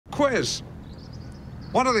quiz.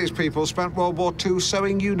 One of these people spent World War II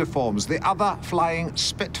sewing uniforms, the other flying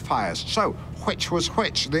Spitfires. So, which was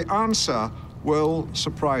which? The answer will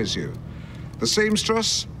surprise you. The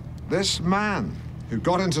seamstress, this man, who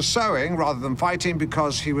got into sewing rather than fighting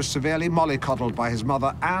because he was severely mollycoddled by his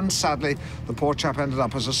mother, and sadly, the poor chap ended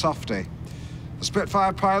up as a softie. The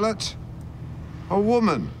Spitfire pilot, a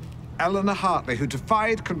woman, Eleanor Hartley, who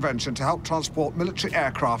defied convention to help transport military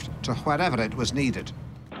aircraft to wherever it was needed.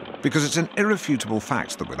 Because it's an irrefutable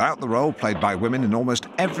fact that without the role played by women in almost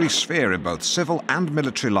every sphere in both civil and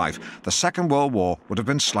military life, the Second World War would have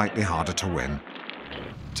been slightly harder to win.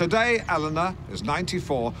 Today, Eleanor is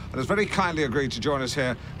 94 and has very kindly agreed to join us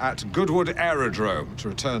here at Goodwood Aerodrome to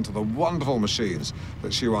return to the wonderful machines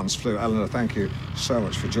that she once flew. Eleanor, thank you so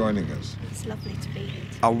much for joining us. It's lovely to be here.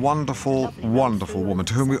 A wonderful, wonderful woman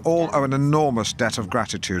to whom we all owe an enormous debt of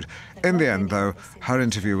gratitude. In the end, though, her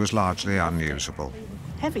interview was largely unusable.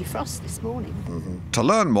 Heavy frost this morning. To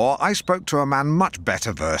learn more, I spoke to a man much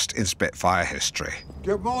better versed in Spitfire history.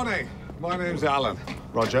 Good morning. My name's Alan.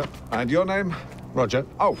 Roger. And your name? Roger.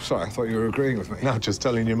 Oh, sorry, I thought you were agreeing with me. No, just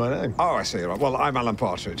telling you my name. Oh, I see. Right. Well, I'm Alan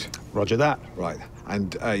Partridge. Roger that. Right.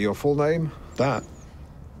 And your full name? That.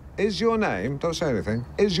 Is your name, don't say anything,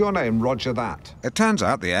 is your name Roger That? It turns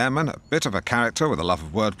out the airman, a bit of a character with a love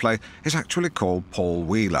of wordplay, is actually called Paul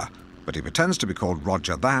Wheeler. But he pretends to be called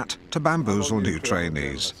Roger That to bamboozle new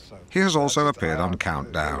trainees. He has also appeared on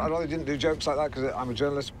Countdown. I really didn't do jokes like that because I'm a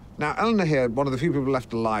journalist. Now, Eleanor here, one of the few people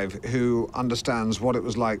left alive who understands what it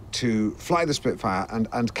was like to fly the Spitfire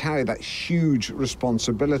and carry that huge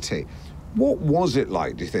responsibility. What was it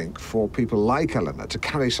like, do you think, for people like Eleanor to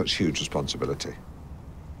carry such huge responsibility?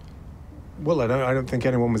 Well, I don't think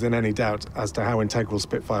anyone was in any doubt as to how integral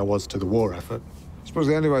Spitfire was to the war effort. I suppose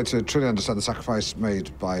the only way to truly understand the sacrifice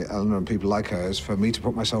made by Eleanor and people like her is for me to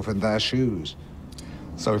put myself in their shoes.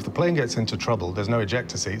 So if the plane gets into trouble, there's no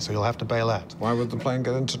ejector seat, so you'll have to bail out. Why would the plane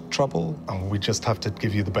get into trouble? Oh, we just have to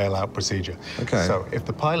give you the bailout procedure. Okay. So if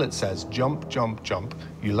the pilot says jump, jump, jump,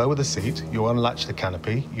 you lower the seat, you unlatch the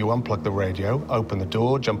canopy, you unplug the radio, open the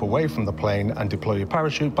door, jump away from the plane, and deploy your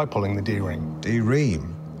parachute by pulling the D-ring.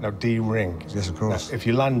 D-ring? No, D-ring. Yes, of course. Now, if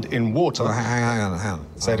you land in water... Oh, hang on.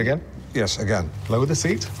 Say it again? Yes, again. Lower the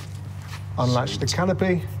seat, unlatch the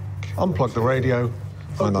canopy, unplug the radio.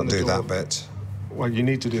 Why not do that bit? Well, you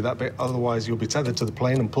need to do that bit, otherwise you'll be tethered to the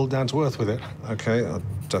plane and pulled down to earth with it. OK, I'll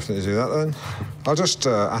definitely do that then. I'll just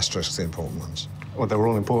asterisk the important ones. Well, they were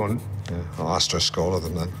all important. Yeah, I'll asterisk all of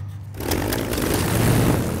them then.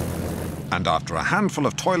 And after a handful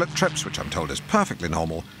of toilet trips, which I'm told is perfectly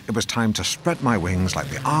normal, it was time to spread my wings like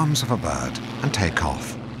the arms of a bird and take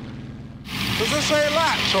off. Does this say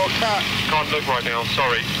latch or cat? Can't look right now,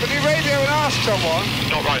 sorry. Can you radio and ask someone?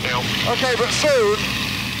 Not right now. OK, but soon.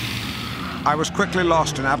 I was quickly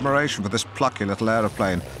lost in admiration for this plucky little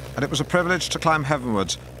aeroplane, and it was a privilege to climb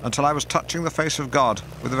heavenwards until I was touching the face of God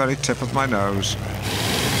with the very tip of my nose.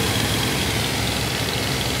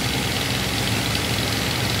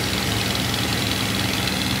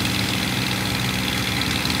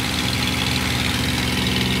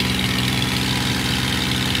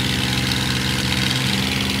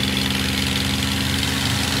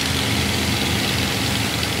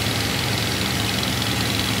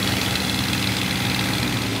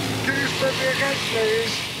 Spin me again,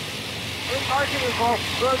 please. I didn't like it before,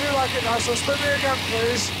 but I do like it now, so spin me again,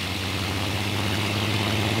 please.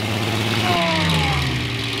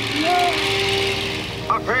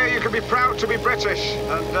 Up here, you can be proud to be British,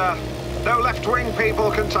 and no left-wing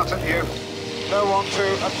people can tut at you. No one to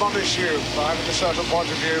admonish you for having a certain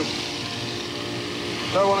point of view.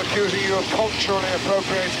 No one accusing you of culturally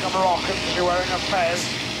appropriating a Moroccan because you're wearing a fez,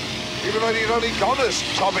 even though you'd only gone as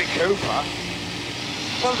Tommy Cooper.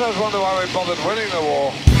 Sometimes wonder why we bothered winning the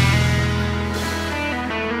war.